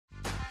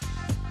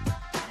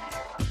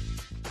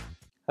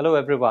Hello,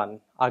 everyone.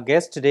 Our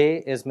guest today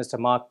is Mr.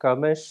 Marc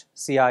Kermisch,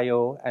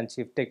 CIO and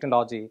Chief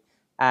Technology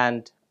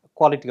and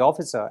Quality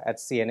Officer at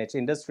CNH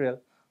Industrial.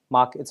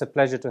 Marc, it's a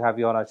pleasure to have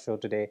you on our show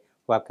today.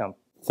 Welcome.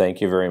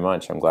 Thank you very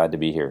much. I'm glad to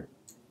be here.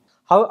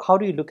 How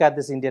do you look at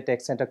this India Tech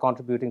Center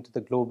contributing to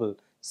the global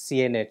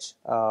CNH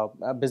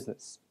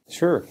business?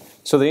 Sure.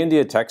 So the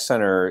India Tech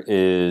Center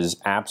is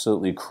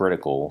absolutely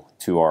critical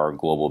to our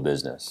global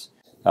business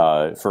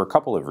for a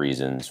couple of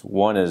reasons.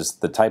 One is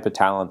the type of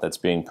talent that's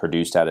being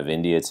produced out of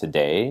India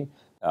today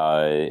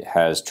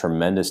has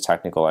tremendous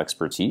technical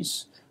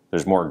expertise.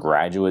 There's more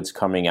graduates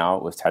coming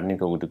out with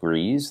technical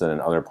degrees than in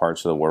other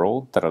parts of the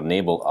world that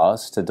enable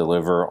us to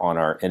deliver on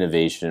our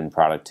innovation,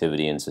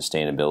 productivity, and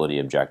sustainability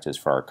objectives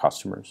for our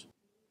customers.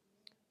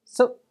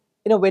 So,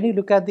 when you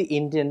look at the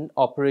Indian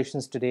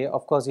operations today,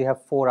 of course, you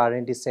have 4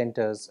 R&D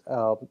centers,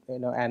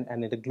 and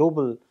in the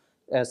global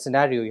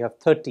scenario, you have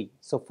 30.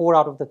 So 4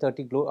 out of the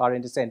 30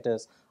 R&D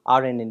centers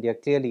are in India.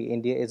 Clearly,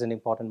 India is an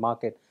important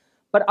market.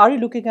 But are you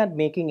looking at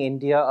making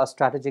India a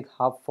strategic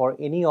hub for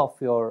any of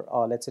your,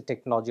 let's say,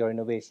 technology or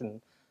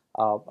innovation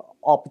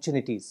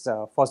opportunities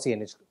for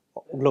CNH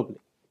globally?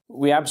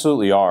 We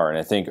absolutely are. And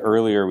I think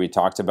earlier we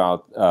talked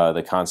about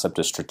the concept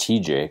of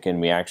strategic,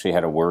 and we actually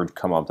had a word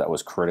come up that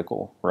was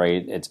critical,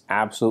 right? It's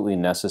absolutely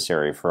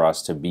necessary for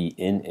us to be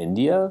in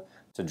India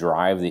to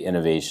drive the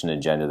innovation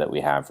agenda that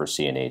we have for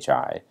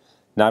CNHI.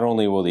 Not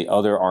only will the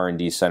other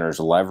R&D centers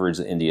leverage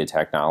the India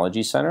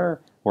Technology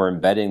Center, we're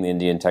embedding the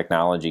Indian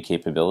technology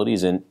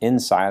capabilities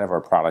inside of our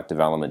product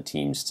development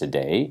teams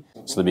today,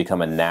 so they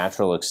become a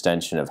natural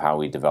extension of how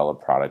we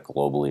develop product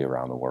globally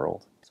around the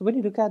world. So when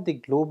you look at the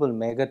global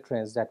mega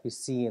trends that we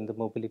see in the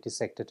mobility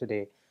sector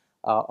today,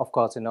 of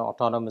course,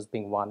 autonomous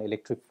being one,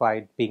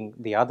 electrified being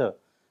the other.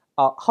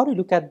 How do you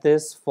look at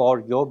this for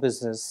your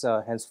business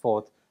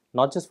henceforth,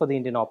 not just for the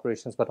Indian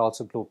operations, but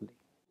also globally?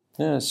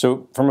 Yeah,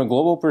 so from a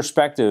global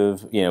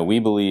perspective, we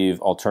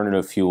believe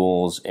alternative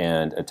fuels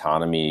and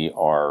autonomy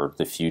are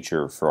the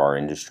future for our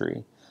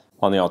industry.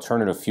 On the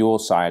alternative fuel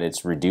side,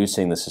 it's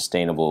reducing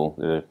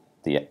the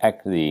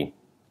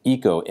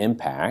eco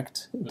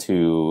impact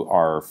to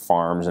our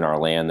farms and our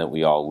land that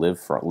we all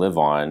live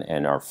on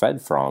and are fed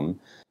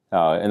from.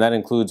 And that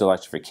includes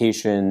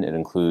electrification. It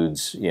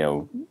includes,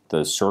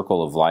 the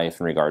circle of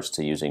life in regards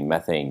to using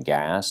methane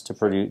gas to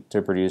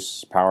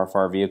produce power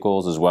for our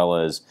vehicles, as well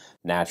as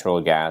natural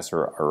gas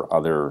or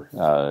other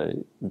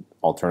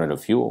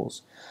alternative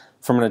fuels.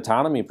 From an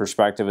autonomy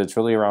perspective, it's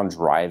really around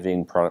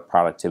driving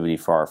productivity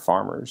for our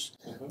farmers.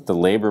 The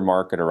labor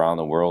market around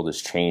the world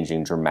is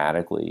changing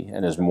dramatically,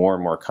 and as more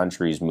and more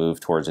countries move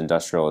towards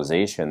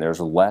industrialization, there's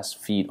less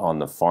feet on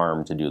the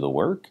farm to do the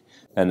work,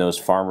 and those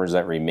farmers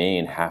that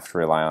remain have to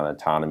rely on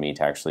autonomy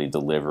to actually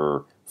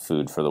deliver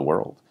food for the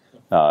world.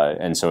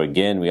 And so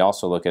again, we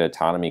also look at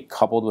autonomy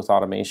coupled with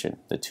automation.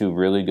 The two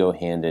really go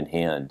hand in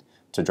hand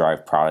to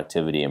drive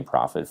productivity and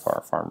profit for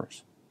our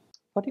farmers.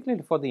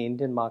 Particularly for the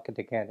Indian market,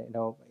 again,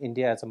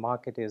 India as a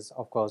market is,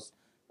 of course,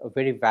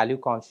 very value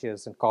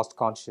conscious and cost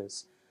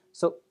conscious.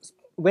 So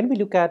when we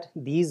look at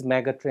these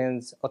mega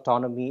trends,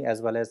 autonomy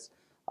as well as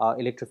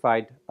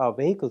electrified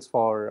vehicles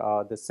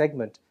for this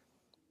segment,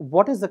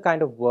 what is the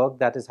kind of work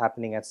that is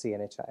happening at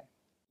CNHI?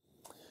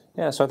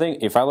 Yeah, so I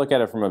think if I look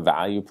at it from a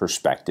value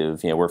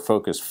perspective, we're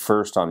focused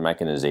first on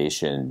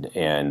mechanization,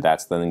 and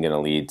that's then going to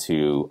lead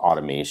to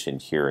automation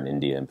here in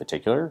India in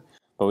particular.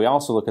 But we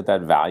also look at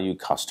that value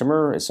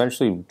customer,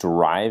 essentially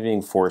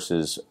driving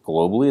forces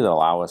globally that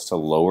allow us to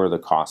lower the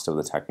cost of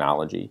the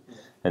technology.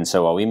 And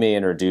so while we may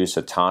introduce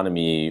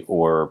autonomy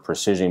or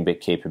precision bit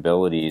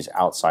capabilities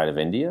outside of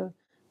India,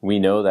 we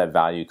know that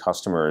value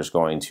customer is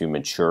going to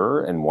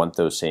mature and want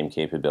those same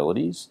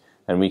capabilities.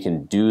 And we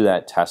can do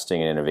that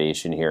testing and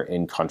innovation here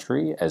in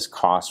country as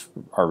costs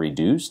are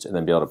reduced, and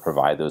then be able to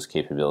provide those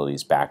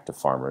capabilities back to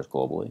farmers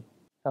globally.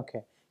 Okay.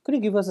 Could you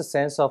give us a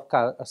sense of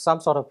some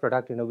sort of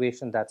product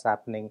innovation that's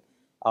happening,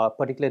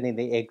 particularly in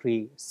the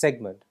agri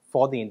segment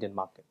for the Indian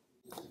market?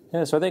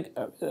 Yeah, so I think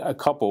a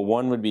couple.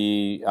 One would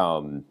be,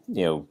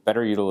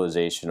 better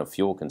utilization of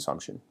fuel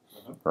consumption,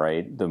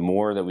 right? The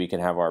more that we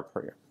can have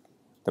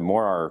the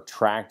more our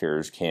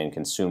tractors can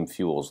consume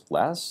fuels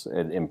less,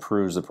 it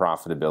improves the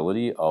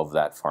profitability of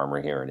that farmer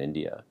here in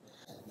India.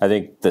 I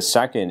think the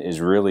second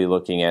is really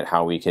looking at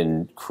how we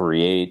can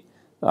create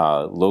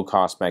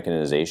low-cost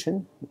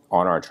mechanization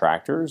on our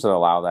tractors that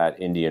allow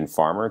that Indian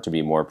farmer to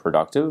be more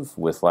productive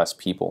with less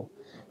people.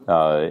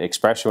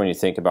 Especially when you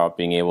think about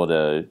being able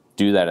to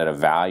do that at a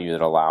value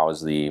that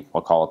allows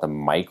I'll call it the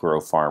micro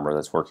farmer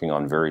that's working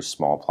on very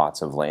small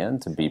plots of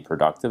land to be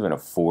productive and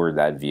afford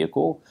that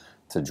vehicle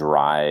to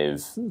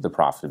drive the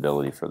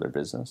profitability for their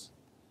business.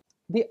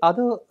 The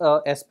other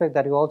aspect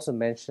that you also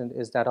mentioned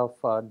is that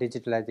of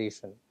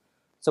digitalization.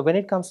 So when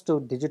it comes to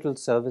digital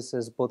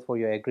services, both for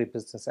your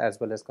agri-business as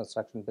well as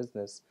construction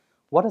business,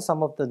 what are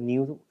some of the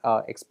new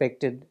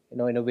expected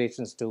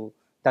innovations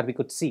that we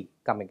could see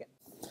coming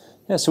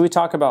in? Yeah, so we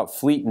talk about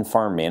fleet and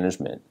farm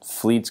management.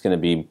 Fleet's going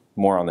to be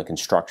more on the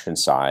construction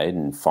side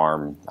and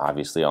farm,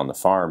 obviously, on the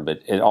farm,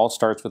 but it all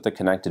starts with the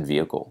connected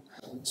vehicle.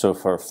 So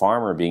for a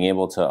farmer, being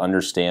able to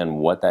understand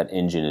what that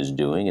engine is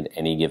doing at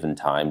any given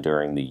time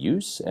during the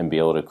use and be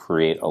able to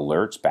create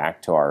alerts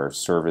back to our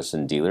service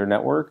and dealer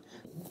network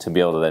to be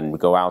able to then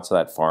go out to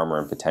that farmer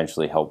and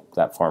potentially help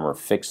that farmer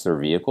fix their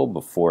vehicle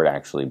before it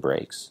actually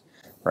breaks,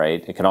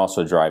 right? It can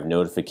also drive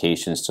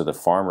notifications to the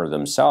farmer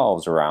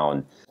themselves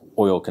around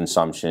oil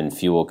consumption,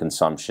 fuel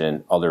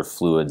consumption, other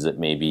fluids that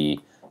may be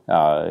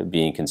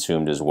being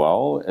consumed as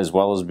well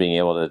as being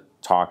able to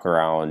talk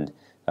around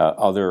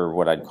other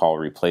what I'd call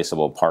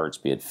replaceable parts,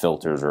 be it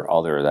filters or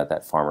other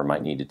that farmer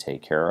might need to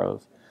take care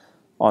of.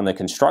 On the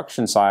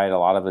construction side, a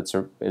lot of it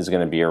is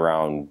going to be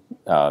around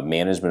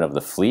management of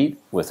the fleet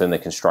within the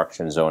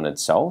construction zone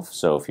itself.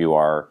 So if you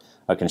are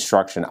a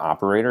construction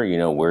operator, you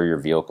know where your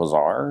vehicles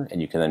are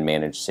and you can then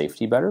manage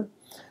safety better.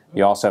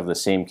 You also have the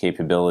same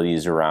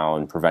capabilities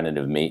around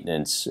preventative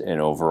maintenance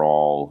and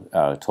overall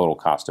total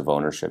cost of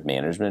ownership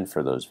management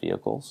for those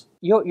vehicles.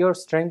 You're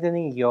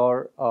strengthening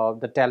your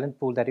the talent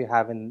pool that you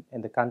have in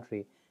the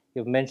country.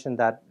 You've mentioned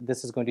that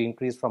this is going to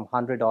increase from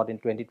 100 odd in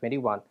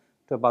 2021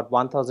 to about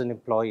 1,000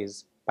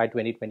 employees by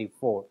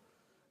 2024.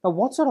 Now,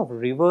 what sort of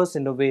reverse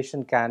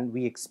innovation can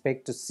we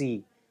expect to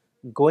see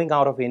going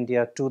out of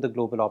India to the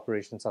global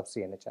operations of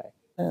CNHI?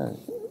 Yeah.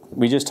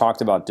 We just talked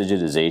about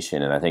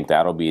digitization, and I think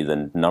that'll be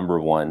the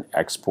 #1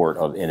 export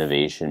of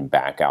innovation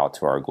back out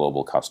to our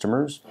global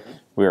customers.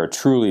 We are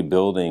truly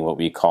building what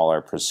we call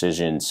our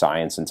precision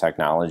science and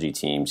technology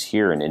teams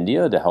here in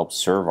India to help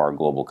serve our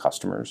global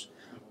customers.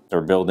 They're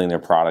building their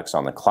products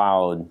on the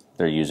cloud.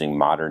 They're using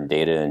modern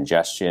data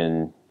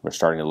ingestion. We're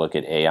starting to look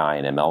at AI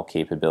and ML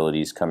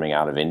capabilities coming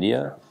out of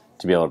India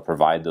to be able to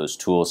provide those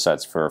tool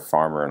sets for a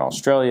farmer in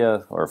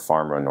Australia or a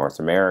farmer in North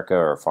America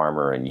or a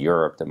farmer in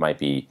Europe that might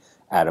be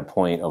at a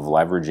point of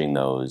leveraging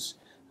those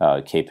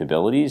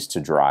capabilities to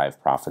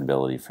drive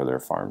profitability for their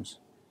farms.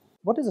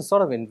 What is the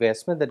sort of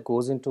investment that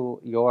goes into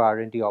your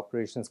R&D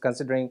operations,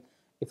 considering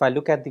if I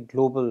look at the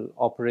global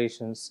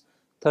operations,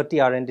 30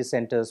 R&D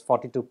centers,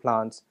 42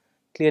 plants,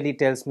 clearly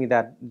tells me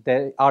that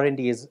the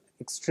R&D is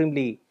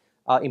extremely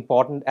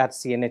important at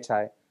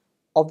CNHI.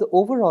 Of the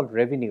overall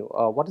revenue,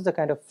 what is the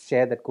kind of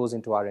share that goes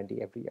into R&D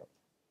every year?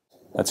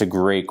 That's a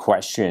great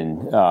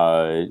question.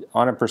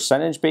 On a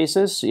percentage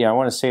basis, I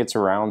want to say it's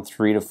around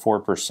 3 to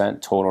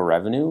 4% total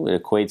revenue.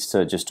 It equates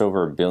to just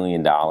over $1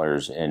 billion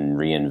in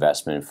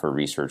reinvestment for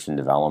research and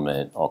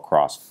development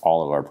across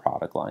all of our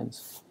product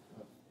lines.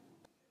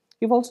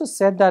 You've also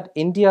said that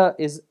India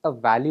is a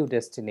value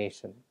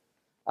destination.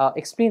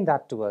 Explain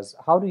that to us.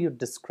 How do you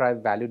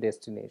describe value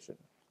destination?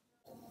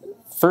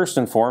 First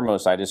and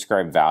foremost, I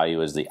describe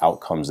value as the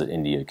outcomes that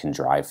India can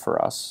drive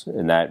for us.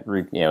 And that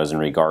is in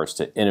regards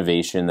to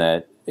innovation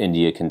that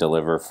India can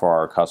deliver for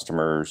our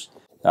customers,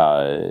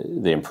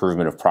 the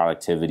improvement of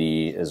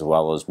productivity, as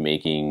well as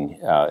making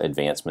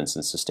advancements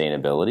in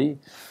sustainability.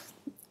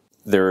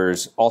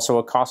 There's also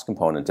a cost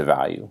component to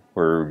value.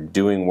 We're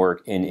doing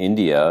work in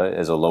India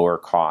as a lower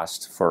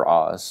cost for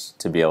us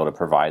to be able to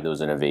provide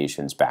those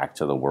innovations back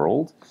to the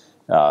world.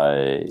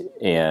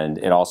 And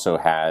it also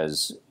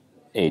has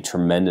a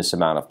tremendous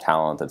amount of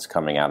talent that's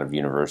coming out of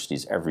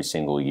universities every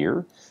single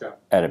year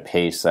at a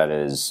pace that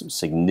is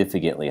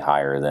significantly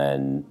higher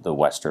than the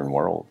Western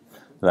world.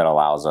 That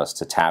allows us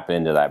to tap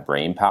into that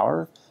brain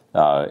power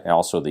and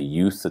also the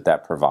youth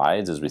that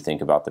provides as we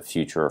think about the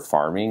future of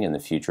farming and the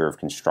future of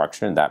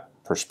construction. That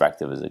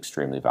perspective is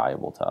extremely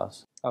valuable to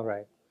us. All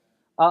right.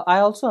 I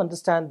also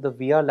understand the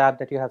VR lab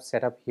that you have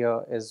set up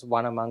here is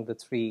one among the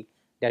 3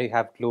 that you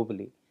have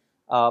globally.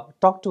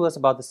 Talk to us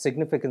about the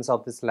significance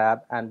of this lab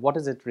and what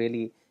is it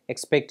really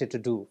expected to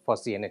do for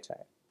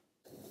CNHI?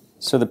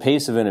 So the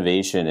pace of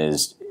innovation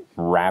is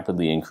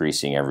rapidly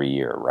increasing every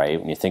year, right?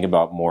 When you think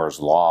about Moore's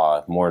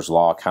Law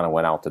kind of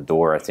went out the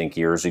door, I think,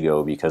 years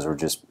ago because we're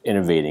just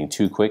innovating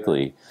too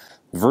quickly.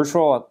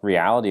 Virtual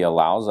reality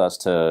allows us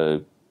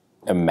to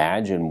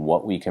imagine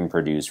what we can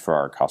produce for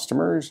our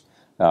customers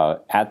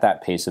at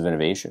that pace of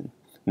innovation.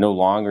 No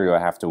longer do I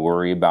have to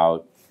worry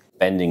about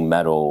bending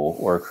metal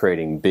or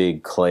creating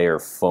big clay or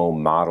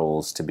foam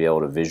models to be able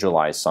to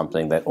visualize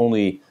something that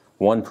only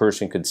one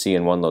person could see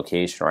in one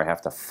location, or I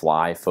have to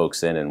fly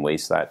folks in and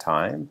waste that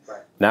time.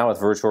 Right. Now with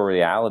virtual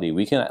reality,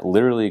 we can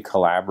literally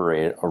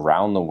collaborate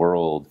around the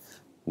world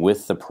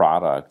with the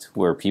product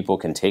where people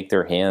can take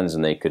their hands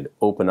and they could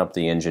open up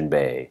the engine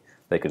bay,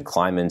 they could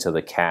climb into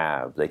the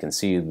cab, they can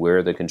see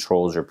where the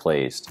controls are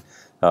placed,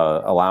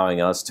 allowing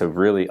us to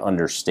really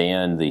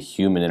understand the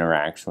human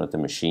interaction with the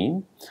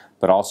machine,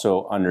 but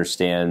also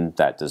understand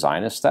that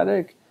design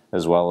aesthetic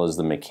as well as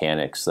the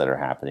mechanics that are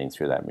happening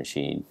through that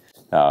machine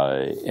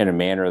in a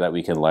manner that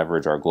we can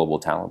leverage our global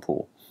talent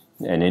pool.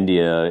 And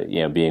India,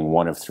 being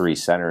one of 3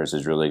 centers,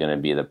 is really going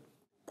to be the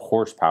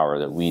horsepower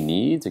that we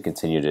need to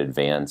continue to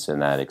advance in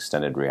that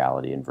extended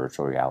reality and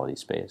virtual reality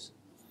space.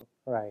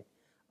 Right.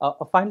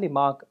 Finally,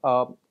 Marc,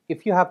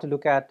 if you have to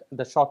look at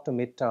the short to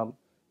mid-term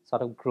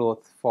sort of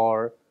growth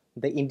for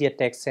the India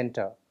Tech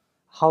Center,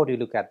 how do you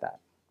look at that?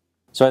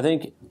 So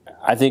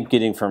I think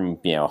getting from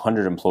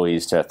 100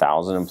 employees to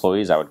 1,000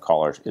 employees, I would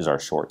call is our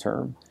short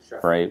term,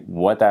 right?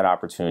 What that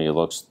opportunity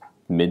looks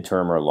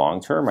midterm or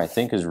long term, I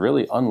think is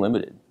really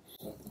unlimited,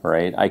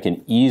 right? I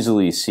can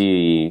easily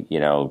see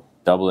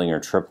doubling or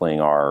tripling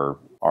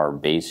our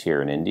base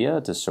here in India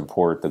to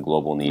support the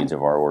global needs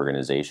of our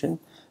organization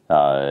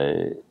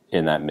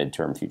in that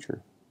midterm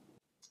future.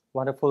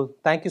 Wonderful.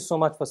 Thank you so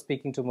much for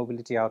speaking to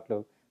Mobility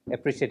Outlook.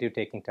 Appreciate you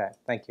taking time.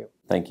 Thank you.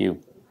 Thank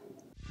you.